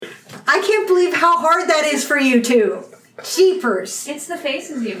believe how hard that is for you two. Jeepers. It's the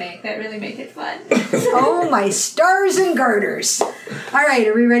faces you make that really make it fun. Oh, my stars and garters. All right,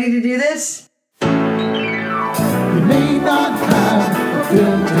 are we ready to do this? We may not have a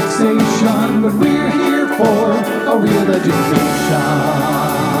film fixation, but we're here for a real education.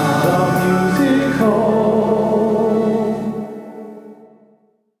 The musical.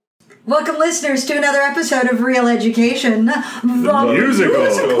 Welcome, listeners, to another episode of Real Education, the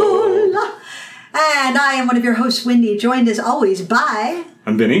musical. And I am one of your hosts, Wendy, joined as always by...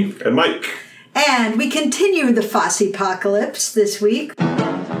 I'm Benny. And Mike. And we continue the Fossepocalypse this week.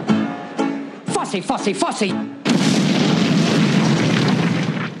 Fosse.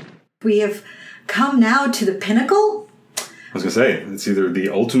 We have come now to the pinnacle. I was going to say, it's either the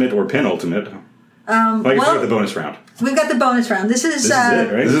ultimate or penultimate. I guess we got the bonus round. We've got the bonus round. This is it,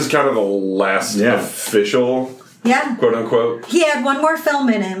 right? This is kind of the last official, quote unquote. He had one more film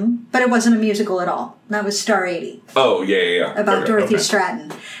in him, but it wasn't a musical at all. That was Star 80. Oh, yeah. About Dorothy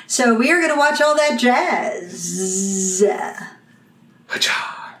Stratton. So we are going to watch all that jazz.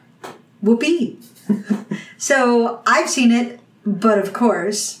 Whoopee. So I've seen it, but of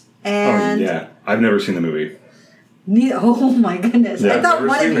course. And I've never seen the movie. Oh my goodness. Yeah, I thought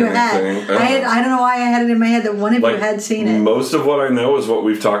one of you had. I don't know why I had it in my head that one of you had seen it. Most of what I know is what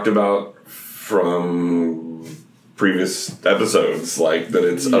we've talked about from previous episodes. Like that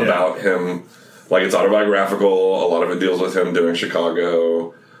it's about him. Like it's autobiographical. A lot of it deals with him doing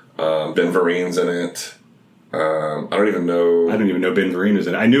Chicago. Ben Vereen's in it. I don't even know Ben Vereen was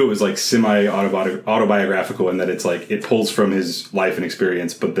in it. I knew it was like semi-autobiographical and that it's like it pulls from his life and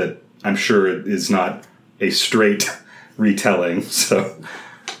experience, but that I'm sure it is not a straight retelling. So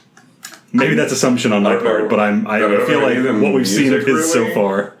maybe that's assumption on my part, but I feel like what we've seen of his so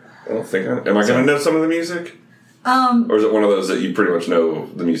far. I don't think am I going to know some of the music? Or is it one of those that you pretty much know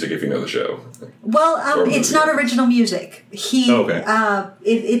the music if you know the show? Well, it's not original music.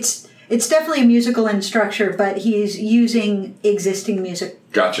 It's definitely a musical in structure, but he's using existing music.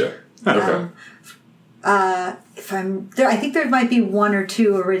 Gotcha. Okay. I think there might be one or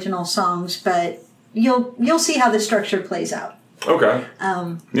two original songs, but you'll see how the structure plays out. Okay.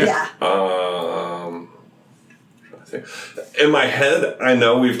 In my head, I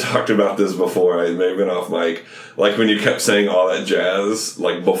know we've talked about this before. I may have been off mic. Like when you kept saying all that jazz,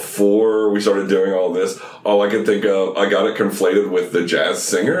 like before we started doing all this, all I could think of, I got it conflated with the jazz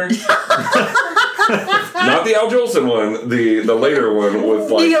singer. Not the Al Jolson one, the later one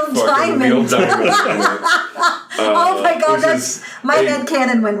with like Neil Diamond. Neil Diamond in it. Oh my god, my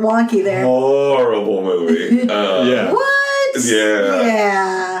headcanon went wonky there. Horrible movie. What?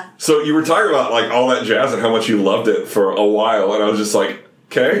 Yeah. So you were talking about like all that jazz and how much you loved it for a while, and I was just like,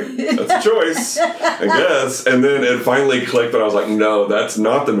 okay, that's a choice, I guess. And then it finally clicked, and I was like, no, that's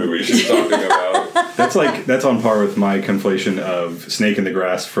not the movie she's talking about. That's on par with my conflation of Snake in the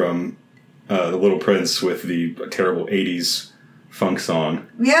Grass from The Little Prince with the terrible 80s funk song.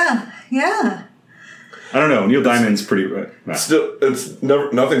 Yeah. I don't know. Neil Diamond's pretty... Still,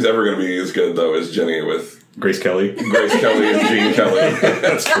 nothing's ever going to be as good, though, as Jenny with... Grace Kelly and Gene Kelly.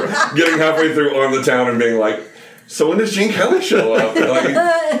 That's true. Getting halfway through On the Town and being like, so when does Gene Kelly show up? Like,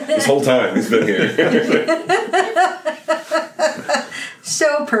 this whole time he's been here.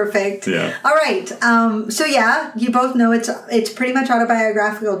 So perfect. Yeah. All right. So you both know it's pretty much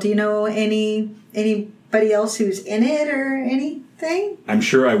autobiographical. Do you know anybody else who's in it or anything? I'm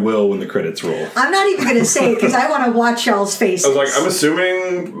sure I will when the credits roll. I'm not even going to say it because I want to watch y'all's faces. I was like, I'm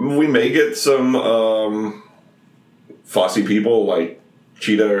assuming we may get some Fosse people like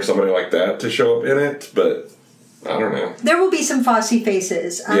Cheetah or somebody like that to show up in it, but I don't know. There will be some Fosse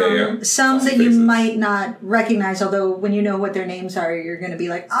faces. Some Fosse that you might not recognize, although when you know what their names are, you're going to be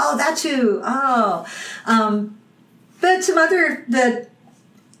like, oh, that's who. Oh. But some other that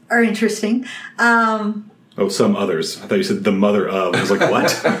are interesting. Some others. I thought you said the mother of. I was like,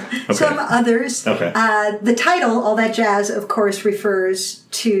 what? Okay. Some others. Okay. The title, All That Jazz, of course, refers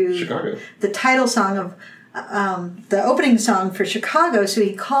to Chicago. The title song of the opening song for Chicago. So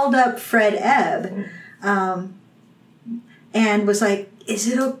he called up Fred Ebb and was like, is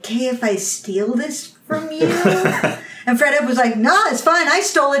it okay if I steal this from you? And Fred Ebb was like, nah, it's fine. I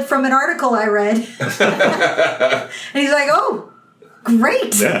stole it from an article I read. And he's like, oh,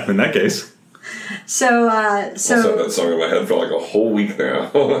 great. Yeah, in that case. So I've had that song in my head for like a whole week now.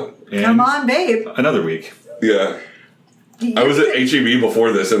 Come on, babe. Another week. Yeah. I was at HEB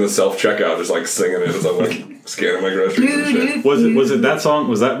before this in the self-checkout just like singing it as I'm like scanning my groceries and shit. Was it that song?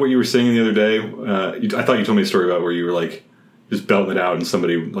 Was that what you were singing the other day? I thought you told me a story about where you were like just belting it out and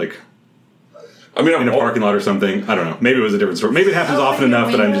somebody like... I mean, in a parking lot or something. I don't know. Maybe it was a different story. Maybe it happens often enough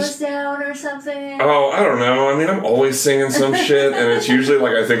that I'm just down or something. Oh, I don't know. I mean, I'm always singing some shit, and it's usually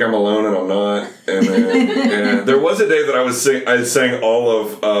like I think I'm alone and I'm not. And then, yeah. There was a day that I sang all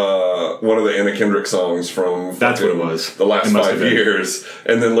of one of the Anna Kendrick songs from That's what it was. The last 5 years,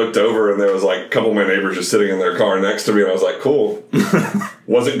 and then looked over and there was like a couple of my neighbors just sitting in their car next to me, and I was like, cool.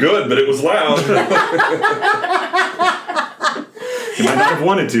 Wasn't good, but it was loud. You might not have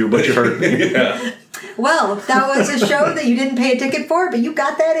wanted to, but you heard me. Yeah. Well, that was a show that you didn't pay a ticket for, but you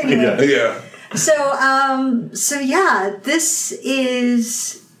got that anyway. Yeah. So yeah, this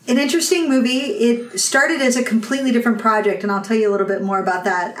is an interesting movie. It started as a completely different project, and I'll tell you a little bit more about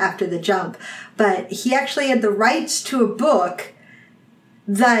that after the jump. But he actually had the rights to a book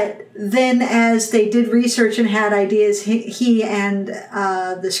that then, as they did research and had ideas, he and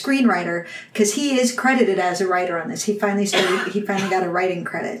the screenwriter, because he is credited as a writer on this. He finally got a writing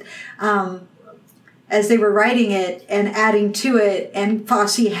credit. As they were writing it and adding to it, and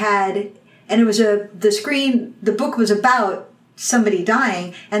Fosse had, and it was the book was about somebody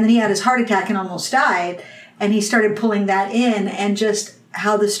dying, and then he had his heart attack and almost died, and he started pulling that in, and just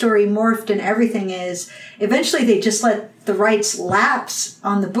how the story morphed and everything is, eventually they just let the rights lapse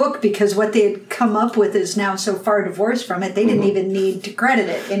on the book because what they had come up with is now so far divorced from it, they didn't even need to credit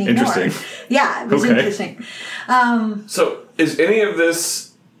it anymore. Interesting. Yeah, it was interesting. So is any of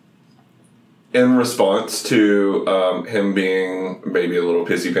this in response to him being maybe a little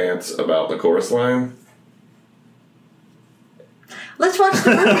pissy pants about the chorus line? Let's watch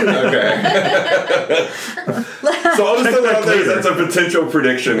the movie. Okay. So I'll just throw that out there. That's a potential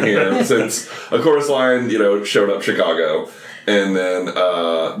prediction here, since a chorus line, showed up Chicago, and then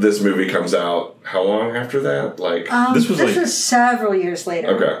this movie comes out. How long after that? Like this was several years later.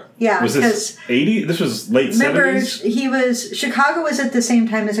 Okay. Yeah. Was this 80? This was late 70s? Chicago was at the same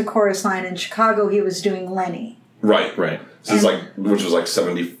time as a chorus line. In Chicago, he was doing Lenny. Right. So it's which was like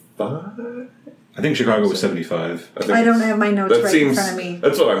 75? I think Chicago was 75. I don't have my notes in front of me.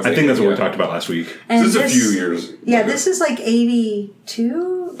 That's what I'm thinking. I think that's what we talked about last week. And this is a few years. Yeah, this is like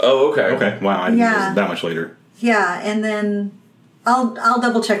 82. Oh, okay. Okay. Wow, I didn't know it was that much later. Yeah, and then I'll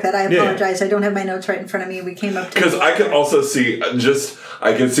double check that. I apologize. Yeah. I don't have my notes right in front of me. We came up to because I can also see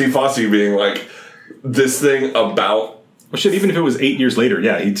I can see Fosse being like this thing about. Well, shit. Even if it was 8 years later,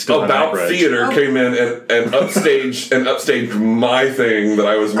 yeah, he'd still about have theater came in and upstaged my thing that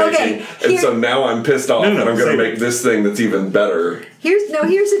I was making, and so now I'm pissed off, and I'm going to make this thing that's even better. Here's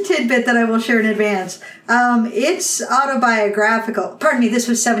a tidbit that I will share in advance. It's autobiographical. Pardon me. This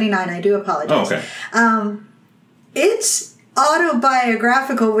was 79. I do apologize. Oh, okay. It's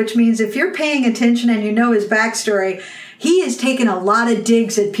autobiographical, which means if you're paying attention and you know his backstory, he has taken a lot of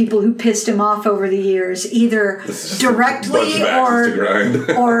digs at people who pissed him off over the years, either directly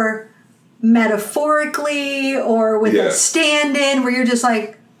or metaphorically or with a stand-in where you're just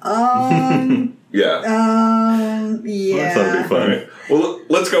like, yeah. yeah. Well, I thought it'd be fun. Right. Well,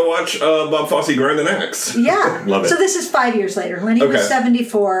 let's go watch Bob Fosse grind an axe. Yeah. Love it. So this is 5 years later. Lenny was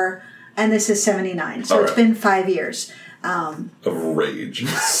 74, and this is 79. So it's been 5 years. Of rage,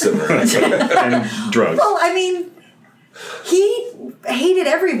 simmer, and drugs. Well, I mean, he hated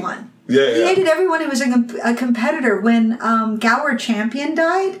everyone. Yeah, He hated everyone who was a competitor. When Gower Champion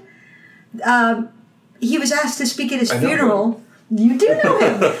died, he was asked to speak at his funeral. You do know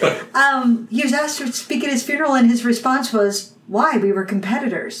him. He was asked to speak at his funeral, and his response was, "Why? We were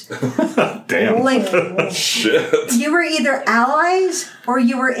competitors." Damn. Like, shit. You were either allies or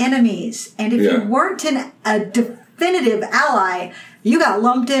you were enemies. And if you weren't a definitive ally, you got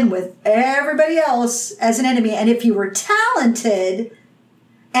lumped in with everybody else as an enemy. And if you were talented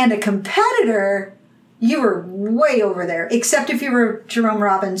and a competitor, you were way over there. Except if you were Jerome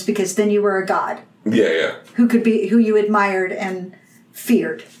Robbins, because then you were a god. Yeah. Who you admired and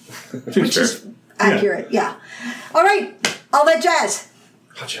feared. Which is accurate, yeah. All right, all that jazz.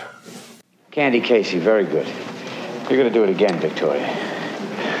 Gotcha. Candy Casey, very good. You're going to do it again, Victoria.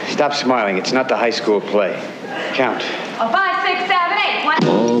 Stop smiling. It's not the high school play. Count. 5, 6, 7, 8. 1.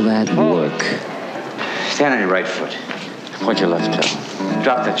 All that work. Stand on your right foot. Point your left toe.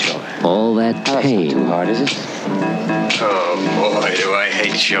 Drop that shoulder. All that pain. That's not too hard, is it? Oh, boy, do I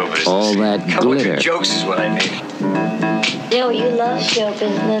hate show business. All that Come with glitter. your jokes is what I mean. Oh, you love show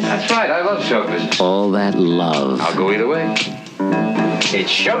business. That's right, I love show business. All that love. I'll go either way.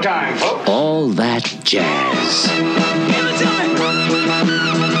 It's showtime, folks. All that jazz.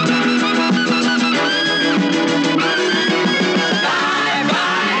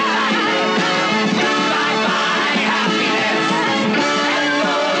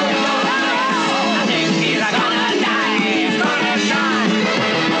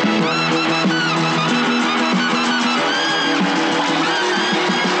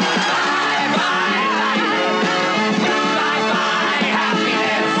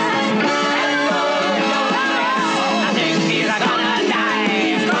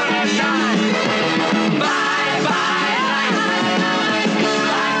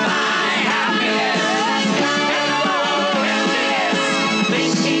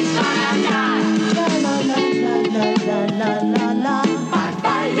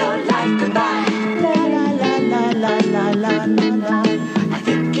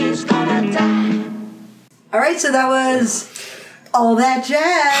 All right, so that was All That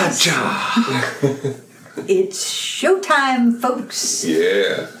Jazz. It's showtime, folks.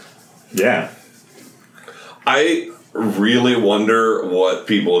 Yeah. Yeah. I really wonder what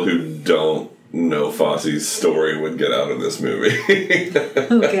people who don't know Fosse's story would get out of this movie.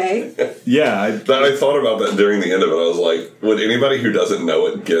 Okay. Yeah. I thought about that during the end of it. I was like, would anybody who doesn't know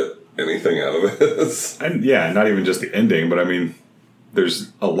it get anything out of this? And yeah, not even just the ending, but I mean,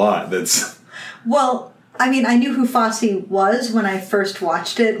 there's a lot that's... Well, I mean, I knew who Fosse was when I first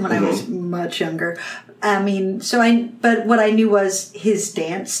watched it when I was much younger. I mean, but what I knew was his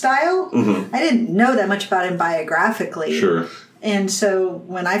dance style. I didn't know that much about him biographically. Sure. And so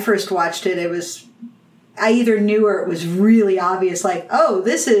when I first watched it, I either knew or it was really obvious, like, oh,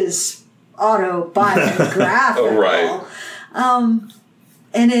 this is autobiographical. Right. And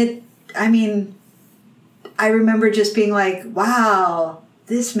I remember just being like, wow,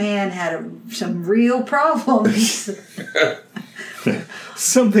 this man had some real problems.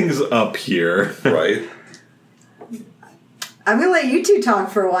 Something's up here. Right. I'm going to let you two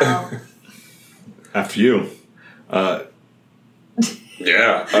talk for a while. After you.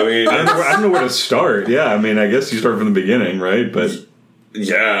 Yeah, I mean... I don't know where to start. Yeah, I mean, I guess you start from the beginning, right? But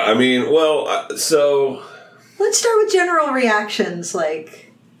yeah, I mean, well, so... Let's start with general reactions, like...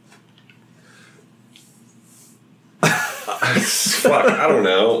 Fuck, I don't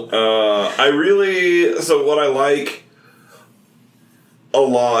know. So what I like a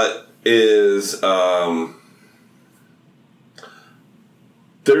lot is...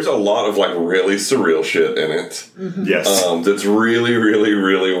 there's a lot of, like, really surreal shit in it. yes. That's really, really,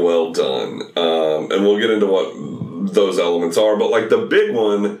 really well done. And we'll get into what those elements are. But, like, the big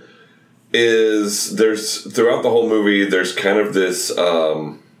one is throughout the whole movie, there's kind of this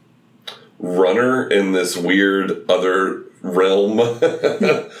runner in this weird other realm of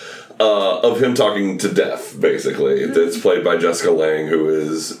him talking to death, basically. That's played by Jessica Lange, who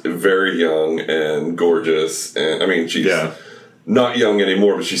is very young and gorgeous. And, I mean, she's... Yeah. Not young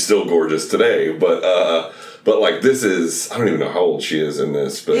anymore, but she's still gorgeous today. But like, this is... I don't even know how old she is in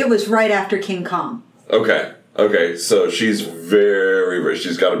this. But It was right after King Kong. Okay. So she's very, very...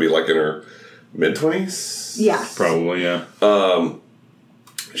 She's got to be, like, in her mid-20s? Yeah. Probably, yeah.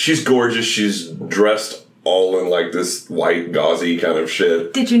 She's gorgeous. She's dressed all in, like, this white, gauzy kind of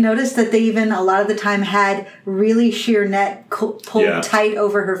shit. Did you notice that they even, a lot of the time, had really sheer net pulled tight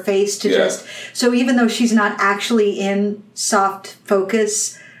over her face to just... So even though she's not actually in soft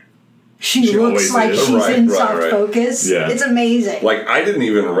focus, she looks like she's in soft focus. Yeah. It's amazing. Like, I didn't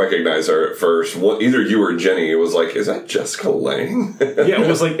even recognize her at first. Either you or Jenny, it was like, is that Jessica Lange? Yeah, it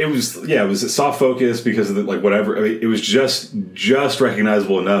was a soft focus because of the, like, whatever. I mean, it was just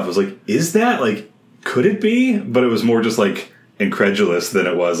recognizable enough. I was like, is that, like... Could it be? But it was more just like incredulous than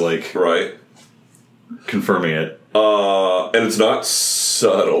it was like confirming it. And it's not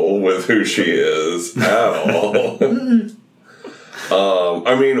subtle with who she is at all.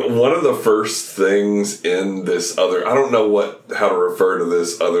 I mean, one of the first things in this other... I don't know how to refer to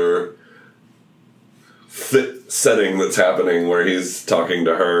this other setting that's happening where he's talking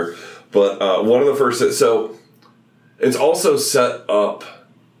to her. But one of the first... So it's also set up...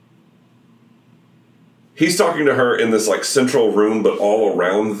 He's talking to her in this, like, central room, but all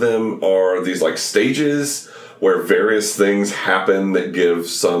around them are these, like, stages where various things happen that give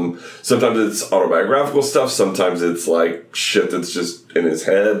sometimes it's autobiographical stuff, sometimes it's, like, shit that's just in his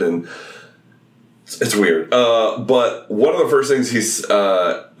head, and it's weird. But one of the first things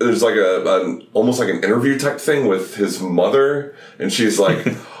there's, like, almost like an interview type thing with his mother, and she's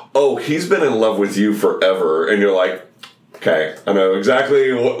like, oh, he's been in love with you forever, and you're like, okay, I know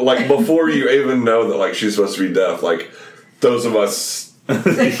exactly like, before you even know that, like, she's supposed to be deaf, like, those of us who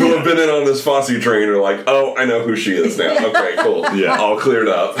have been in on this Fosse train are like, oh, I know who she is now. Okay, cool. Yeah. All cleared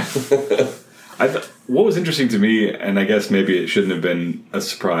up. What was interesting to me, and I guess maybe it shouldn't have been a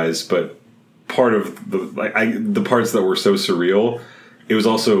surprise, but part of the parts that were so surreal, it was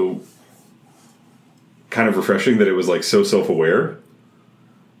also kind of refreshing that it was, like, so self-aware.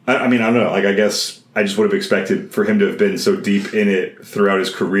 I mean, I don't know, like, I guess... I just would have expected for him to have been so deep in it throughout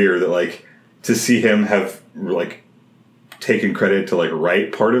his career that, like, to see him have, like, taken credit to, like,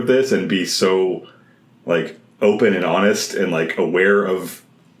 write part of this and be so, like, open and honest and, like, aware of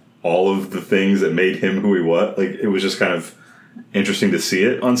all of the things that made him who he was. Like, it was just kind of interesting to see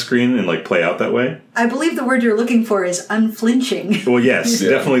it on screen and, like, play out that way. I believe the word you're looking for is unflinching. Well, yes,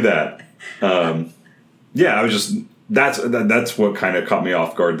 definitely that. Yeah, I was just... That's what kind of caught me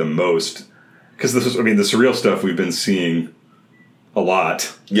off guard the most. Because this is, I mean, the surreal stuff we've been seeing a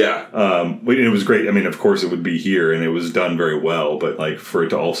lot. Yeah. It was great. I mean, of course it would be here and it was done very well, but, like, for it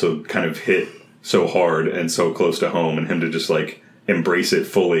to also kind of hit so hard and so close to home, and him to just like embrace it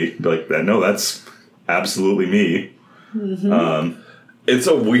fully, be like, no, that's absolutely me. It's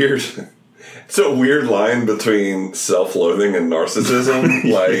a weird line between self-loathing and narcissism.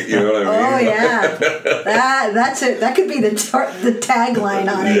 Like, you know what I mean? Oh yeah, that's it. That could be the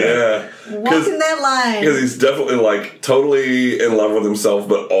tagline on it. Yeah. Walking that line. Because he's definitely like totally in love with himself,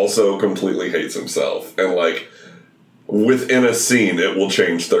 but also completely hates himself. And like within a scene, it will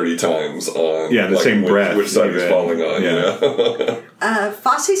change 30 times on the like, same breath. which side he's falling on. Yeah. You know?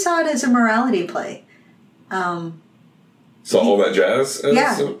 Fosse saw it as a morality play. So all that jazz.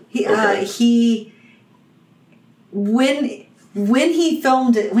 He when he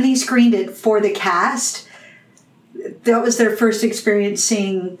filmed it, when he screened it for the cast, that was their first experience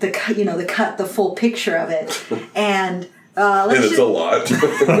seeing the full picture of it, and it's a lot.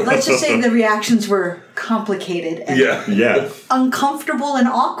 Let's just say the reactions were complicated and uncomfortable and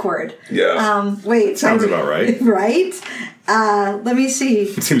awkward. Yeah. Wait, sounds about right. Right? Let me see.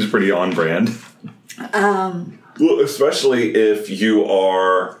 It seems pretty on brand. Well, especially if you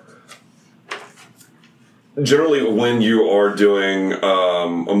are generally when you are doing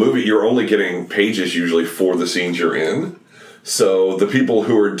a movie, you're only getting pages usually for the scenes you're in. So the people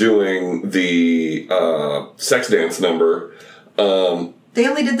who are doing the sex dance number, they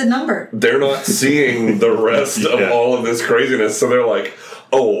only did the number. They're not seeing the rest of all of this craziness. So they're like,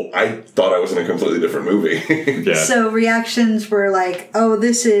 oh, I thought I was in a completely different movie. So reactions were like, oh,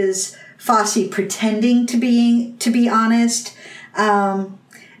 this is Fosse pretending to be honest.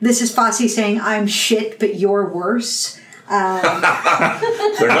 This is Fosse saying, I'm shit, but you're worse. They're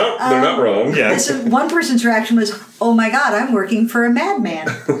not wrong. Yeah. One person's reaction was, oh my God, I'm working for a madman.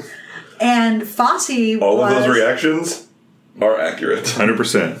 And Fosse all of those reactions are accurate.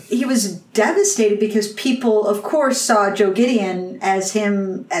 100%. He was devastated because people, of course, saw Joe Gideon as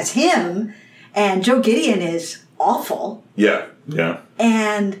him, and Joe Gideon is awful. Yeah. Yeah.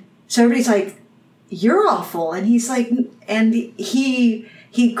 And so everybody's like, you're awful. And he's like, and he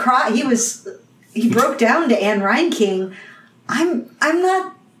cried. He broke down to Anne Reinking. I'm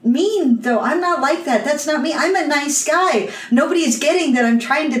not mean, though. I'm not like that. That's not me. I'm a nice guy. Nobody is getting that I'm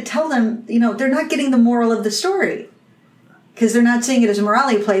trying to tell them, they're not getting the moral of the story. Because they're not seeing it as a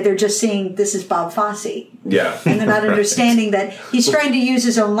morality play. They're just seeing this is Bob Fosse. Yeah. And they're not understanding that he's trying to use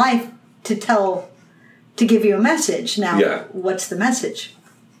his own life to give you a message. Now, What's the message?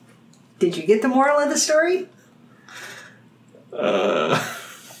 Did you get the moral of the story?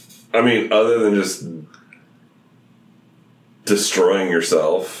 I mean, other than just destroying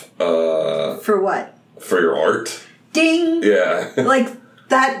yourself. For what? For your art. Ding! Yeah. Like,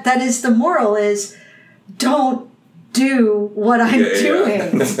 that is the moral is, don't do what I'm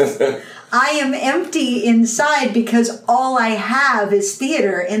doing. I am empty inside because all I have is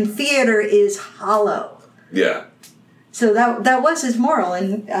theater, and theater is hollow. Yeah. So that was his moral,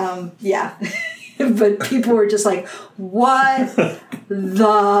 and but people were just like, what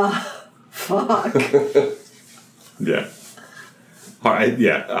the fuck? Yeah. All right,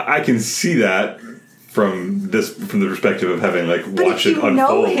 I can see that from the perspective of having watched it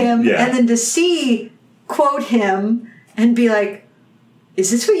unfold. But if you know him, and then to quote him and be like, is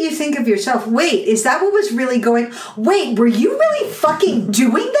this what you think of yourself? Wait, is that what was really going? Wait, were you really fucking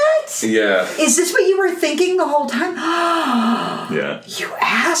doing that? Yeah. Is this what you were thinking the whole time? Yeah. You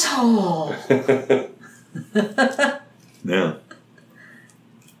asshole. Yeah.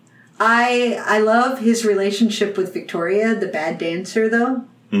 I love his relationship with Victoria, the bad dancer, though.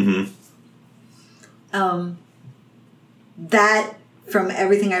 Mm-hmm. That, from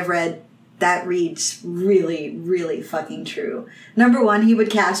everything I've read, that reads really, really fucking true. Number one, he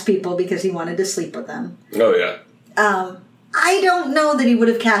would cast people because he wanted to sleep with them. Oh, yeah. I don't know that he would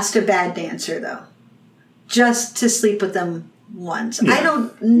have cast a bad dancer, though. Just to sleep with them once. Yeah. I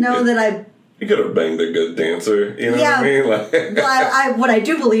don't know that I... You could have banged a good dancer, you know what I mean? Well, what I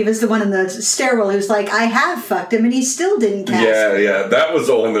do believe is the one in the stairwell who's like, I have fucked him, and he still didn't cast me. Yeah, that was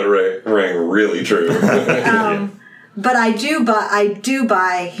the one that rang really true. But I do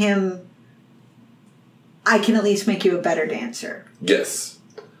buy him... I can at least make you a better dancer. Yes.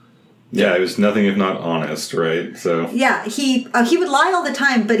 Yeah, it was nothing if not honest, right? So yeah, he would lie all the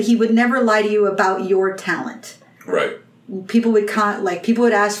time, but he would never lie to you about your talent. Right. People would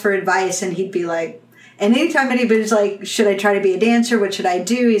ask for advice, and he'd be like, and anytime anybody's like, should I try to be a dancer? What should I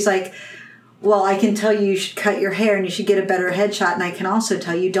do? He's like, well, I can tell you should cut your hair and you should get a better headshot, and I can also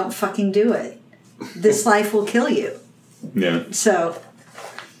tell you don't fucking do it. This life will kill you. Yeah. So,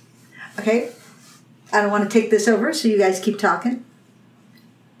 okay. I don't want to take this over, so you guys keep talking.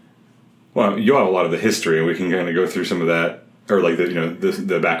 Well, you have a lot of the history, and we can kind of go through some of that or like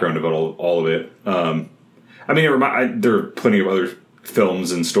the background of all of it. I mean, there are plenty of other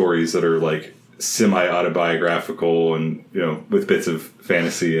films and stories that are like semi-autobiographical and with bits of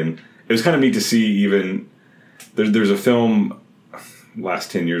fantasy, and it was kind of neat to see. Even there's a film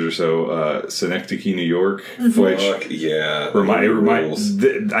last 10 years or so, Synecdoche, New York, which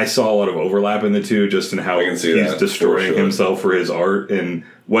I saw a lot of overlap in the two, just in how he's destroying himself for his art, and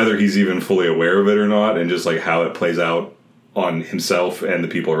whether he's even fully aware of it or not, and just like how it plays out on himself and the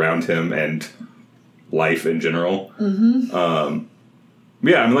people around him and life in general.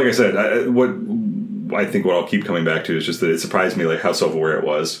 Yeah, I mean, like I said, I think what I'll keep coming back to is just that it surprised me like how self-aware it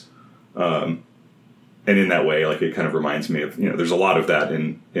was. And in that way, like, it kind of reminds me of, there's a lot of that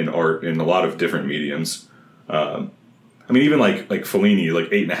in art, in a lot of different mediums. I mean, even like Fellini,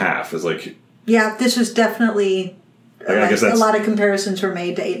 like 8.5 is like... Yeah, this was definitely... I guess a lot of comparisons were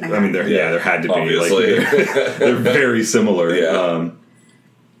made to 8.5. I mean, there had to be. Obviously. Like, they're very similar.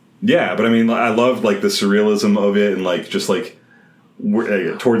 Yeah. But I mean, I love like the surrealism of it, and like just like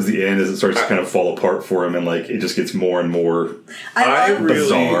towards the end as it starts to kind of fall apart for him, and like it just gets more and more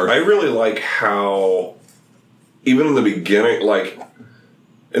bizarre. I really like how even in the beginning,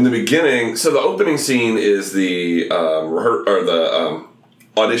 so the opening scene is the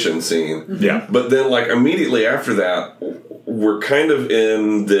audition scene. Yeah. But then like immediately after that, we're kind of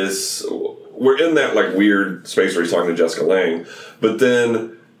in this, we're in that like weird space where he's talking to Jessica Lange, but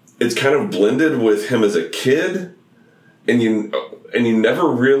then it's kind of blended with him as a kid, and you never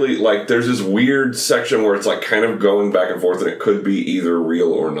really, like, there's this weird section where it's like kind of going back and forth, and it could be either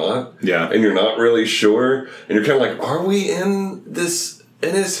real or not. Yeah. And you're not really sure, and you're kind of like, are we in this,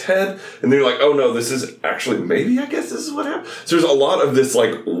 in his head? And then you're like, oh no, this is actually, maybe I guess this is what happened. So there's a lot of this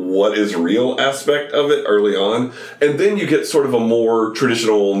like, what is real aspect of it early on, and then you get sort of a more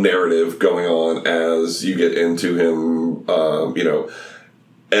traditional narrative going on as you get into him,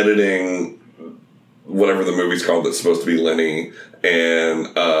 editing whatever the movie's called that's supposed to be Lenny, and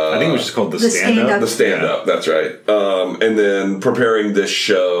I think it was just called the stand-up. The stand-up, that's right. And then preparing this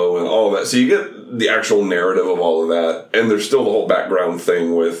show and all of that. So you get the actual narrative of all of that, and there's still the whole background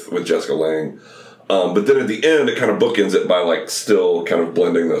thing with Jessica Lange. But then at the end, it kind of bookends it by like still kind of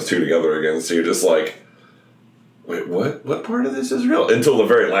blending those two together again. So you're just like, wait, what part of this is real? Until the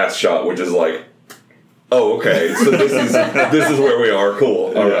very last shot, which is like, oh, okay. So this is where we are.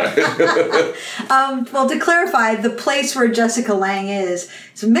 Cool. All right. Well, to clarify, the place where Jessica Lange is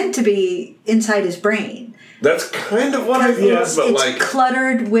meant to be inside his brain. That's kind of what I thought, but it's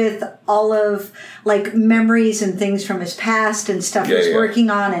cluttered with all of like memories and things from his past and stuff he's working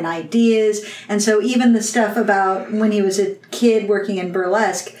on and ideas. And so even the stuff about when he was a kid working in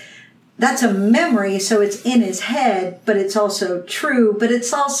burlesque, that's a memory, so it's in his head, but it's also true, but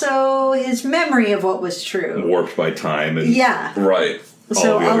it's also his memory of what was true. Warped by time and right.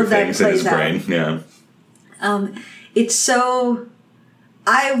 So all of that things in his brain. Yeah. It's so,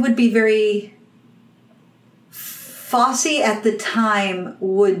 I would be very, Fosse at the time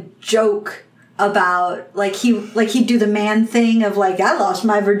would joke about, like he'd do the man thing of like, I lost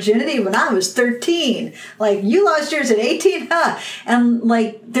my virginity when I was 13. Like, you lost yours at 18, huh? And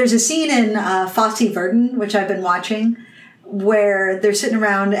like, there's a scene in Fosse Verdon, which I've been watching, where they're sitting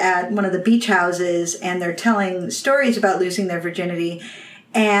around at one of the beach houses and they're telling stories about losing their virginity.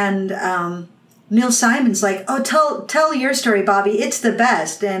 And Neil Simon's like, oh, tell your story, Bobby. It's the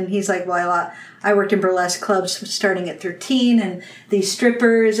best. And he's like, well, I worked in burlesque clubs starting at 13, and these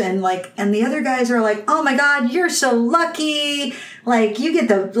strippers and the other guys are like, oh my God, you're so lucky. Like, you had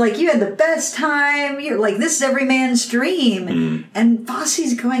the best time. You're like, this is every man's dream. Mm. And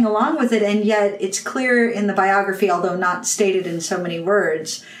Fosse's going along with it. And yet it's clear in the biography, although not stated in so many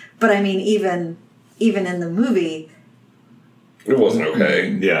words, but I mean, even in the movie, it wasn't okay.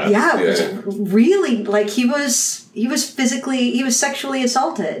 Yeah. It was really, like, he was sexually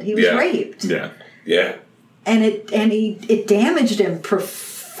assaulted. He was raped. Yeah. And it damaged him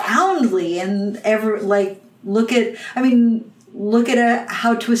profoundly. And look at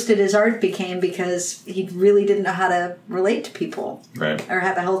how twisted his art became, because he really didn't know how to relate to people. Right. Or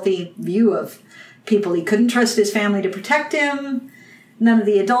have a healthy view of people. He couldn't trust his family to protect him. None of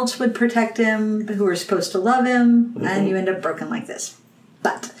the adults would protect him who were supposed to love him, and you end up broken like this.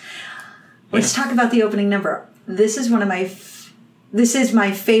 But let's talk about the opening number. This is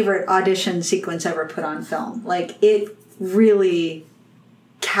my favorite audition sequence ever put on film. Like, it really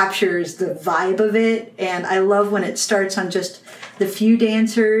captures the vibe of it, and I love when it starts on just the few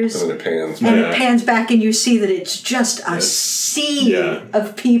dancers. And then it pans. And it pans back and you see that it's just a sea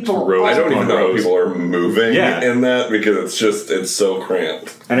of people. I don't even know how people are moving in that because it's so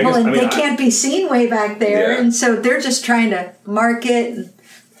cramped. And they can't be seen way back there, and so they're just trying to market and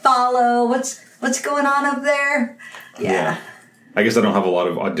follow what's going on up there. Yeah. I guess I don't have a lot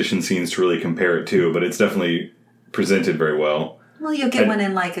of audition scenes to really compare it to, but it's definitely presented very well. Well, you'll get one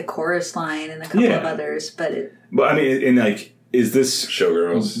in like a chorus line and a couple of others, but I mean, in like, is this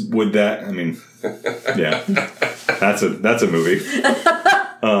Showgirls? Would that? I mean, yeah, that's a movie.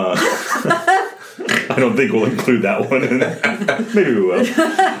 I don't think we'll include that one. Maybe we will.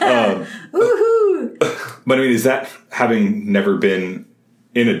 Woohoo! But I mean, is that having never been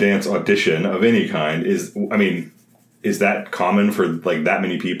in a dance audition of any kind? Is that common for like that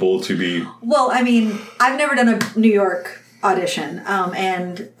many people to be? Well, I mean, I've never done a New York audition,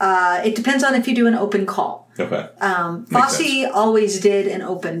 and it depends on if you do an open call. Okay. Fosse always did an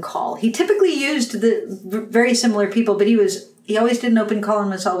open call. He typically used the very similar people, but he always did an open call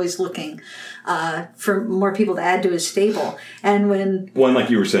and was always looking for more people to add to his stable. And like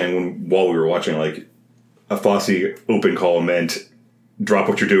you were saying while we were watching, like a Fosse open call meant drop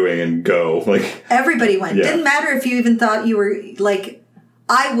what you're doing and go. Like everybody went. Didn't matter if you even thought you were like.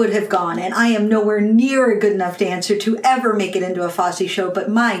 I would have gone, and I am nowhere near a good enough dancer to ever make it into a Fosse show, but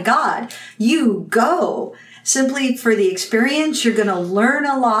my God, you go. Simply for the experience, you're going to learn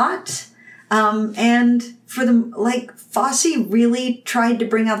a lot. And for Fosse really tried to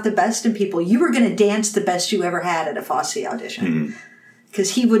bring out the best in people. You were going to dance the best you ever had at a Fosse audition.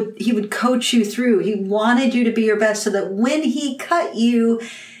 Because he would coach you through. He wanted you to be your best so that when he cut you,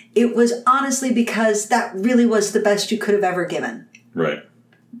 it was honestly because that really was the best you could have ever given. Right.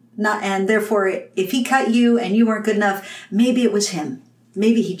 And therefore, if he cut you and you weren't good enough, maybe it was him.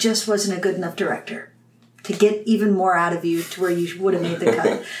 Maybe he just wasn't a good enough director to get even more out of you to where you would have made the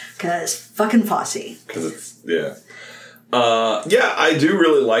cut. Because fucking Fosse. Because I do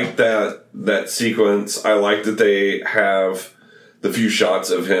really like that sequence. I like that they have the few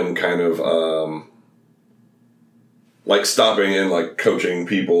shots of him kind of like stopping and like coaching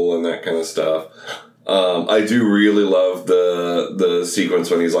people and that kind of stuff. I do really love the sequence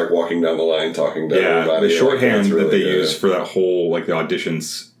when he's like walking down the line talking to everybody. The shorthand really that they good. use for that whole like the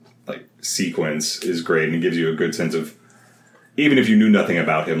auditions like sequence is great, and it gives you a good sense of even if you knew nothing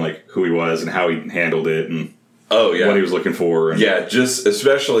about him, like who he was and how he handled it and what he was looking for. And just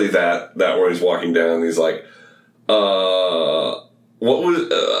especially that where he's walking down, and he's like, what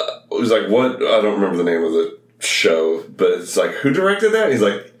was like what I don't remember the name of the show, but it's like who directed that? And he's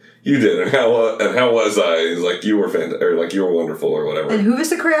like. You did, and how was I? He's like, you were fantastic, or like you were wonderful, or whatever. And who was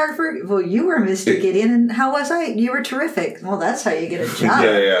the choreographer? Well, you were Mr. Gideon, and how was I? You were terrific. Well, that's how you get a job.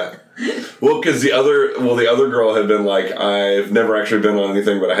 Well, because the other girl had been like, I've never actually been on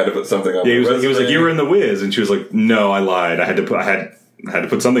anything, but I had to put something on. He was like, you were in The Wiz, and she was like, no, I lied. I had to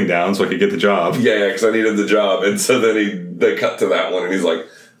put something down so I could get the job. Yeah, because I needed the job, and so then they cut to that one, and he's like,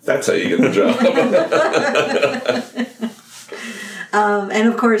 that's how you get the job. And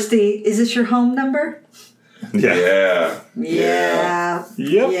of course, is this your home number? Yeah.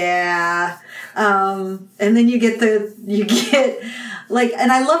 And then you get like,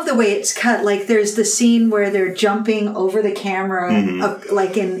 and I love the way it's cut. Like, there's the scene where they're jumping over the camera,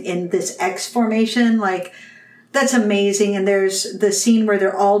 like in this X formation. Like, that's amazing. And there's the scene where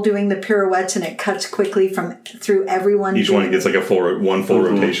they're all doing the pirouettes, and it cuts quickly through everyone. Each one gets like a full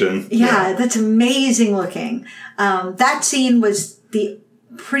rotation. Yeah, that's amazing looking. That scene was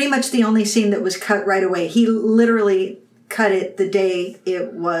pretty much the only scene that was cut right away. He literally cut it the day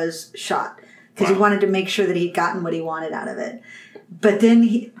it was shot because he wanted to make sure that he'd gotten what he wanted out of it. But then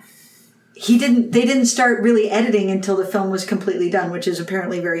they didn't start really editing until the film was completely done, which is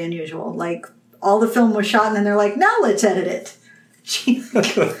apparently very unusual. Like, all the film was shot and then they're like, now let's edit it.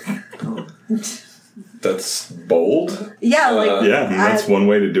 That's bold. Yeah, that's one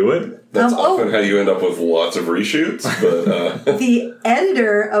way to do it. That's often how you end up with lots of reshoots. But the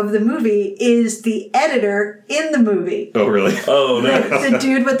editor of the movie is the editor in the movie. Oh, really? Oh, nice. The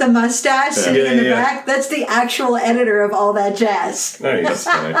dude with the mustache sitting in the back, that's the actual editor of all that jazz. Nice.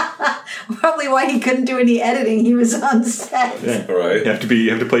 Probably why he couldn't do any editing. He was on set. Yeah. Right. You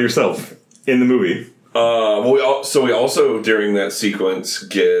have to play yourself in the movie. We also during that sequence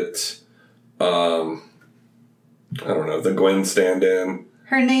get I don't know, the Gwen stand-in.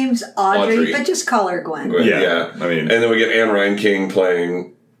 Her name's Audrey, but just call her Gwen. Yeah. I mean, and then we get Anne Ryan King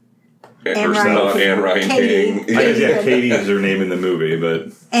playing Anne Ryan King. Katie is her name in the movie,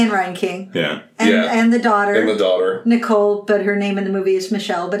 but Anne Ryan King. Yeah. And the daughter. And the daughter. Nicole, but her name in the movie is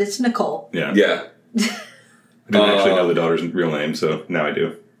Michelle, but it's Nicole. Yeah. Yeah. Didn't actually know the daughter's real name, so now I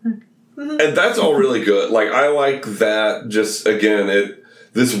do. And that's all really good. Like, I like that. Just again,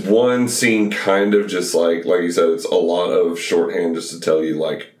 this one scene kind of just like you said, it's a lot of shorthand just to tell you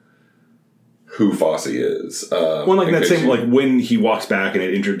like who Fosse is. Well, like that same like when he walks back and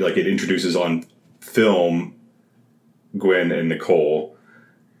it introduces on film Gwen and Nicole.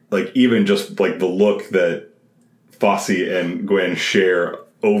 Like even just like the look that Fosse and Gwen share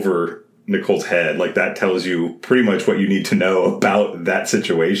over Nicole's head, like that tells you pretty much what you need to know about that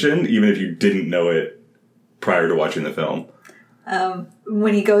situation, even if you didn't know it prior to watching the film.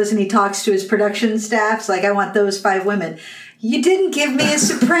 When he goes and he talks to his production staffs, like, I want those 5 women. You didn't give me a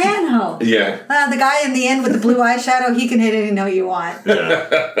soprano. Yeah. The guy in the end with the blue eyeshadow, he can hit any note you want.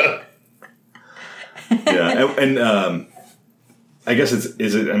 Yeah. Yeah, and I guess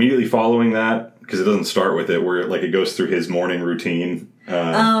is it immediately following that? Because it doesn't start with it, where like it goes through his morning routine.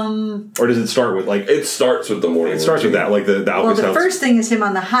 Or does it start with like... It starts with the morning It starts with that, like the Alpha's Well, the house. first thing is him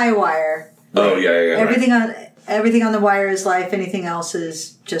on the high wire. Oh, yeah. Everything on the wire is life. Anything else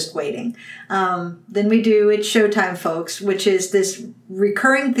is just waiting. Then we do It's Showtime, Folks, which is this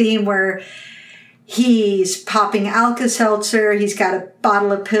recurring theme where he's popping Alka-Seltzer, he's got a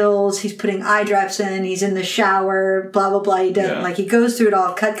bottle of pills, he's putting eye drops in, he's in the shower, blah, blah, blah. He does, like, he goes through it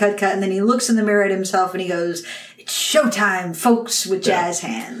all, cut, and then he looks in the mirror at himself and he goes, "It's showtime, folks," with jazz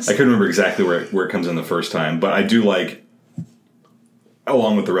hands. I couldn't remember exactly where it comes in the first time, but I do like,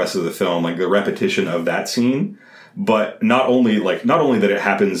 along with the rest of the film, like the repetition of that scene, but not only that it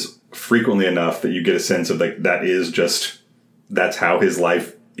happens frequently enough that you get a sense of like that's how his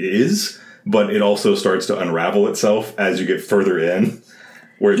life is, but it also starts to unravel itself as you get further in,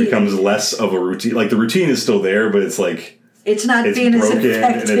 where it becomes less of a routine. Like the routine is still there, but it's like it's not being broken, as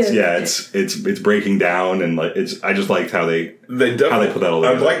effective. and it's breaking down, and like I just liked how they put that all together.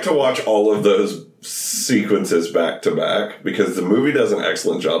 I'd like to watch all of those sequences back to back because the movie does an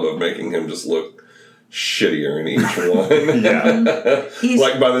excellent job of making him just look shittier in each one. Yeah,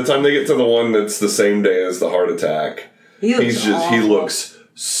 like by the time they get to the one that's the same day as the heart attack, he looks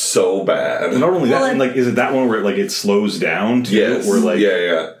so bad. And not only that, and like, is it that one where it slows down too? Yes. Where like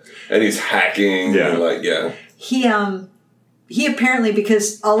and he's hacking. Yeah, and He apparently,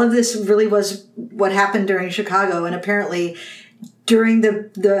 because all of this really was what happened during Chicago, and apparently during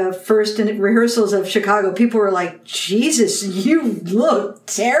the first rehearsals of Chicago, people were like, "Jesus, you look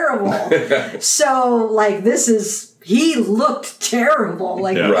terrible." So, like, he looked terrible.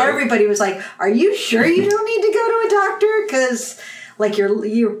 Like, everybody was like, "Are you sure you don't need to go to a doctor? Because, like,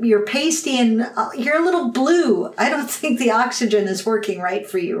 you're pasty and you're a little blue. I don't think the oxygen is working right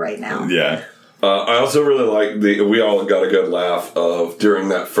for you right now." Yeah. I also really like we all got a good laugh of during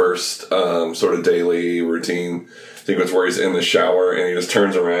that first sort of daily routine sequence where he's in the shower and he just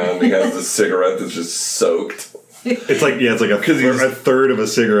turns around and he has this cigarette that's just soaked. It's like a third of a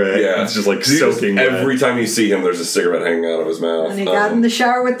cigarette. Yeah. It's just like soaking wet. Every time you see him, there's a cigarette hanging out of his mouth. And he got in the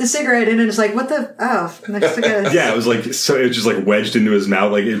shower with the cigarette in, and it's like, what the? Oh, next to go. Yeah, it was like, so it was just like wedged into his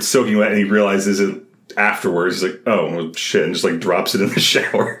mouth, like it's soaking wet, and he realizes it afterwards. He's like, oh, well, shit, and just like drops it in the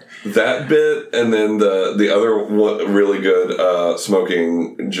shower. That bit, and then the other one really good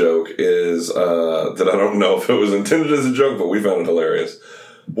smoking joke is that I don't know if it was intended as a joke, but we found it hilarious.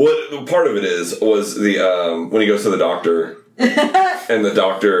 What part of it was the when he goes to the doctor and the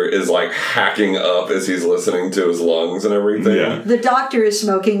doctor is like hacking up as he's listening to his lungs and everything. Yeah. The doctor is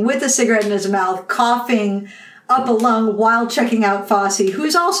smoking with a cigarette in his mouth, coughing up a lung while checking out Fosse,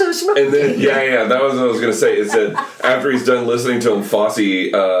 who's also smoking. And then that was what I was going to say. Is that after he's done listening to him,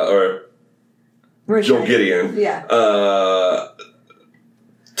 Fosse or Joel Gideon,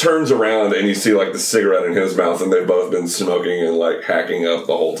 turns around and you see like the cigarette in his mouth, and they've both been smoking and like hacking up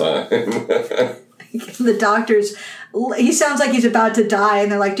the whole time. The doctor's, he sounds like he's about to die, and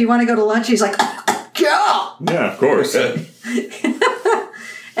they're like, "Do you want to go to lunch?" He's like, "Yeah." Yeah, of course.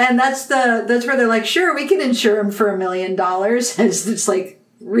 And that's where they're like, "Sure, we can insure him for $1 million." And it's like,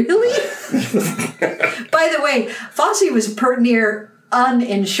 really? By the way, Fosse was pretty near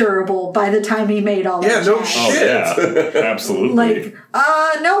uninsurable by the time he made all that. Yeah, no shit. Oh, yeah, absolutely. Like,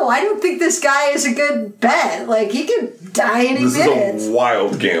 no, I don't think this guy is a good bet. Like, he could die any minute. This is a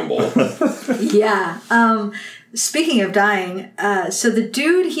wild gamble. Yeah. Speaking of dying, so the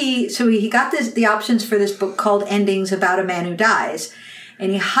dude, he got the options for this book called Endings About a Man Who Dies.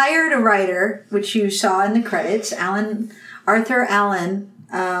 And he hired a writer, which you saw in the credits, Robert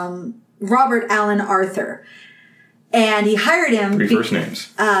Allen Arthur. And he hired him. 3 first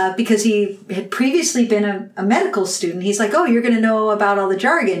names. Because he had previously been a medical student. He's like, "Oh, you're going to know about all the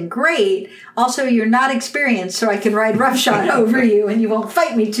jargon. Great. Also, you're not experienced, so I can ride roughshod over you and you won't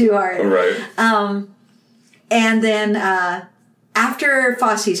fight me too hard." Right. And then after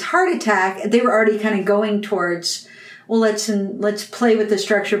Fosse's heart attack, they were already kind of going towards, well, let's play with the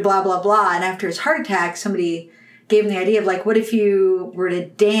structure, blah, blah, blah. And after his heart attack, somebody gave him the idea of like, what if you were to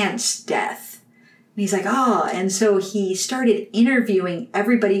dance death? And he's like, oh. And so he started interviewing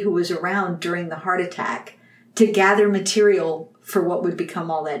everybody who was around during the heart attack to gather material for what would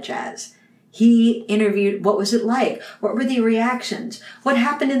become All That Jazz. He interviewed, what was it like? What were the reactions? What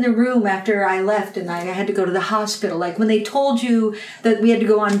happened in the room after I left and I had to go to the hospital? Like when they told you that we had to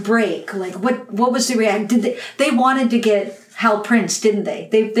go on break, like what was the reaction? They wanted to get Hal Prince, didn't they?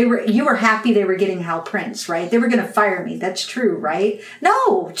 You were happy they were getting Hal Prince, right? They were going to fire me. That's true, right?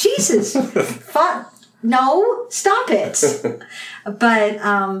 No, Jesus. No, stop it.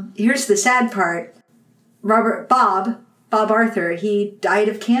 But here's the sad part. Bob Arthur, he died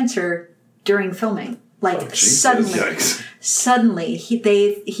of cancer during filming, like suddenly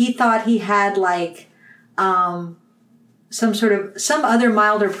he thought he had like some other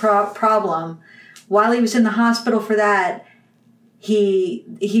milder problem. While he was in the hospital for that, he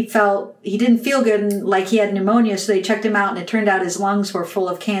didn't feel good and like he had pneumonia, so they checked him out and it turned out his lungs were full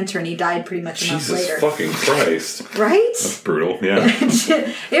of cancer and he died pretty much a month later. Jesus fucking Christ! Right? That's brutal. Yeah.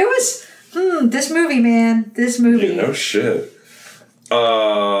 It was this movie, man. This movie. Yeah, no shit.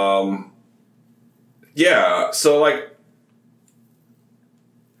 Yeah, so like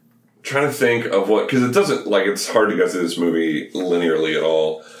trying to think of what, because it doesn't, like, it's hard to go through this movie linearly at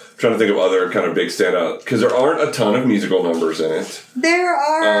all. I'm trying to think of other kind of big standout, because there aren't a ton of musical numbers in it. There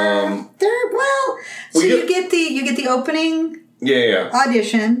are. You get the opening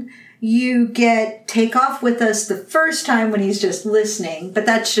audition. You get Take Off With Us the first time when he's just listening, but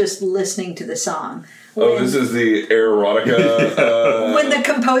that's just listening to the song. This is the erotica. When the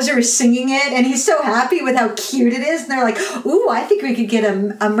composer is singing it, and he's so happy with how cute it is, and they're like, ooh, I think we could get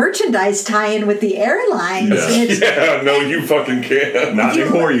a merchandise tie-in with the airlines. No, you fucking can't. Not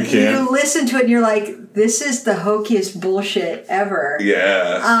anymore, you can't. You listen to it, and you're like, this is the hokiest bullshit ever.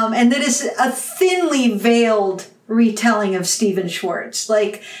 Yeah. And that is a thinly veiled retelling of Stephen Schwartz.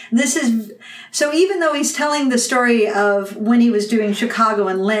 Like, this is... So even though he's telling the story of when he was doing Chicago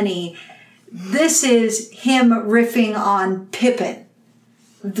and Lenny... This is him riffing on Pippin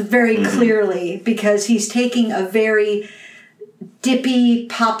very clearly, because he's taking a very dippy,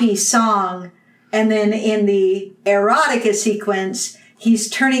 poppy song, and then in the erotica sequence, he's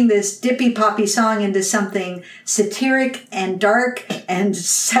turning this dippy, poppy song into something satiric and dark and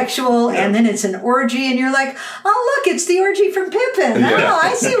sexual, and then it's an orgy, and you're like, oh, look, it's the orgy from Pippin. Yeah. Oh,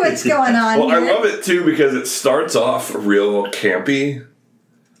 I see what's going on Well, here. I love it, too, because it starts off real campy.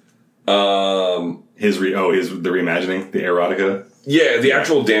 The reimagining, the erotica. Yeah, the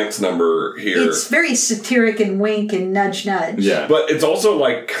actual dance number here. It's very satiric and wink and nudge nudge. Yeah. But it's also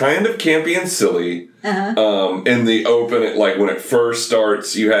like kind of campy and silly. In the open, like when it first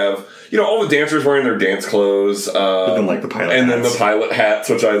starts, you have, all the dancers wearing their dance clothes. But then like the pilot hats. Then the pilot hats,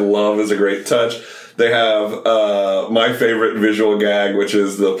 which I love is a great touch. They have my favorite visual gag, which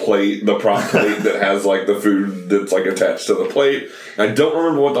is the prop plate that has like the food that's like attached to the plate. I don't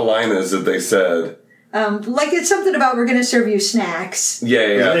remember what the line is that they said. Like it's something about we're going to serve you snacks. Yeah.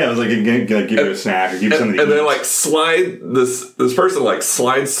 Yeah, it was like gonna give you a snack or give you something to eat. And then like this person like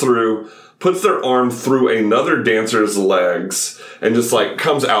slides through, puts their arm through another dancer's legs, and just like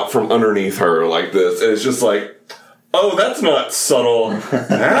comes out from underneath her like this, and it's just like, oh, that's not subtle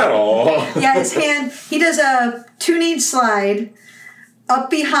at all. Yeah, his hand, he does a two-kneed slide up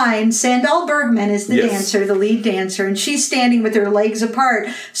behind. Sandal Bergman is the dancer, the lead dancer, and she's standing with her legs apart.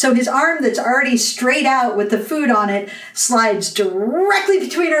 So his arm that's already straight out with the food on it slides directly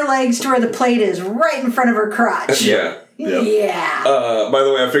between her legs to where the plate is, right in front of her crotch. Yeah. Yep. Yeah. By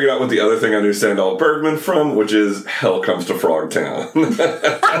the way, I figured out what the other thing I knew Sandal Bergman from, which is Hell Comes to Frogtown.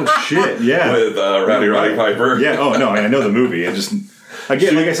 Oh, shit, yeah. With Rowdy Roddy Piper. Yeah, oh, no, I know the movie. I just...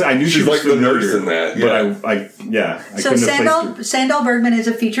 Again, like I said, I knew she was like the familiar, nurse in that. Yeah. But I So couldn't have placed her. Sandal Bergman is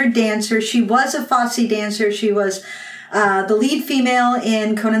a featured dancer. She was a Fosse dancer. She was the lead female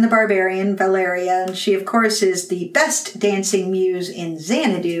in Conan the Barbarian, Valeria. And she, of course, is the best dancing muse in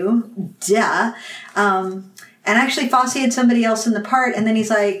Xanadu. Duh. And actually, Fosse had somebody else in the part. And then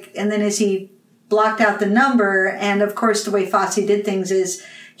he's like, and then as he blocked out the number, and of course, the way Fosse did things is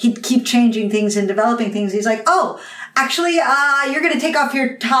he'd keep changing things and developing things. He's like, oh, actually, you're going to take off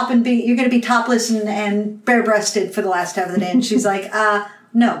your top and you're going to be topless and bare-breasted for the last half of the day. And she's like,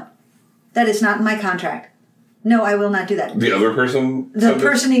 no, that is not in my contract. No, I will not do that. The other person? The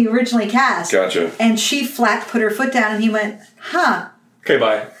person he originally cast. Gotcha. And she flat put her foot down and he went, huh. Okay,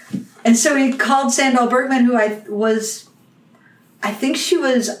 bye. And so he called Sandal Bergman, who I think she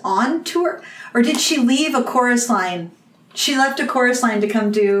was on tour. or did she leave a chorus line? She left a chorus line to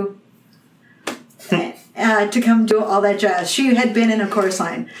come do all that jazz. She had been in a chorus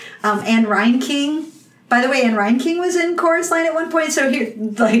line. Anne Reinking. By the way, Anne Reinking was in chorus line at one point, so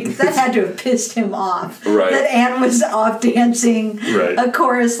that had to have pissed him off. Right. That Anne was off dancing a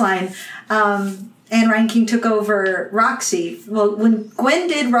chorus line. Anne Reinking took over Roxy. Well, when Gwen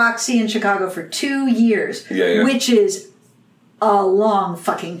did Roxy in Chicago for 2 years, which is a long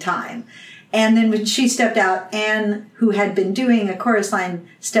fucking time. And then when she stepped out, Anne, who had been doing a chorus line,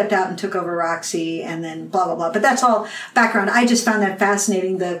 stepped out and took over Roxy, and then blah, blah, blah. But that's all background. I just found that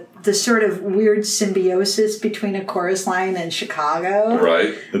fascinating, the sort of weird symbiosis between a chorus line and Chicago.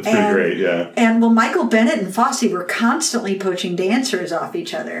 Right. That's pretty great, yeah. And, well, Michael Bennett and Fosse were constantly poaching dancers off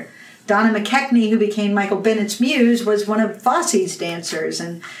each other. Donna McKechnie, who became Michael Bennett's muse, was one of Fosse's dancers,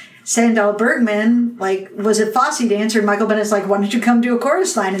 and Sandahl Bergman, was a Fosse dancer, and Michael Bennett's like, why don't you come do a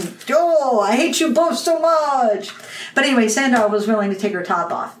chorus line? And, I hate you both so much. But anyway, Sandahl was willing to take her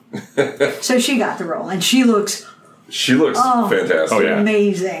top off. So she got the role, and she looks fantastic. Oh, yeah.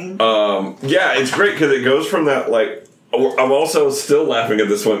 Amazing. Yeah, it's great because it goes from that, I'm also still laughing at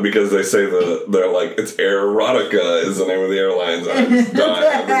this one because they say they're like, it's Air Erotica is the name of the airlines. And I'm just dying.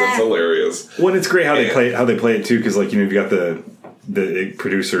 I think that's hilarious. Well, it's great how they play it too, because you've got the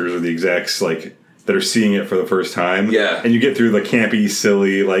producers or the execs that are seeing it for the first time. Yeah. And you get through the campy,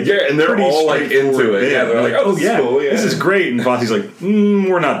 silly, and they're all into it. Yeah, they're like, oh, this is cool. Yeah. This is great. And Fosse's like,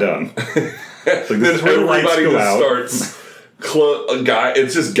 we're not done. Then everybody just starts.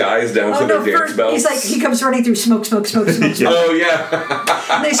 It's just guys down to their dance belts. He comes running through smoke. Oh, yeah.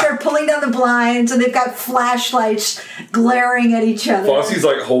 And they start pulling down the blinds, and they've got flashlights glaring at each other. Fosse's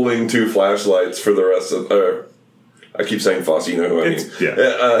holding 2 flashlights for the rest of. I keep saying Fosse, you know who I mean.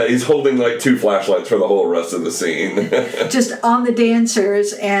 Yeah. He's holding 2 flashlights for the whole rest of the scene. Just on the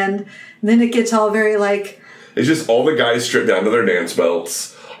dancers, and then it gets all very It's just all the guys stripped down to their dance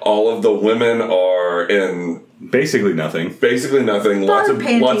belts. All of the women are in basically nothing. Lots of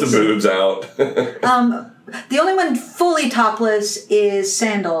boobs out. The only one fully topless is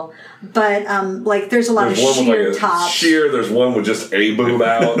Sandahl, but there's a lot of sheer tops. There's one with just a boob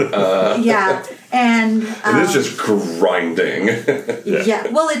out. Yeah, and it's just grinding. Yeah,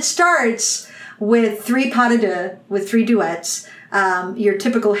 well, it starts with 3 pas de deux, with 3 duets. Your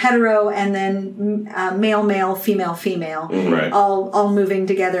typical hetero, and then male, female, right. all moving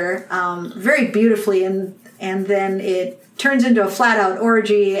together very beautifully, and then it turns into a flat out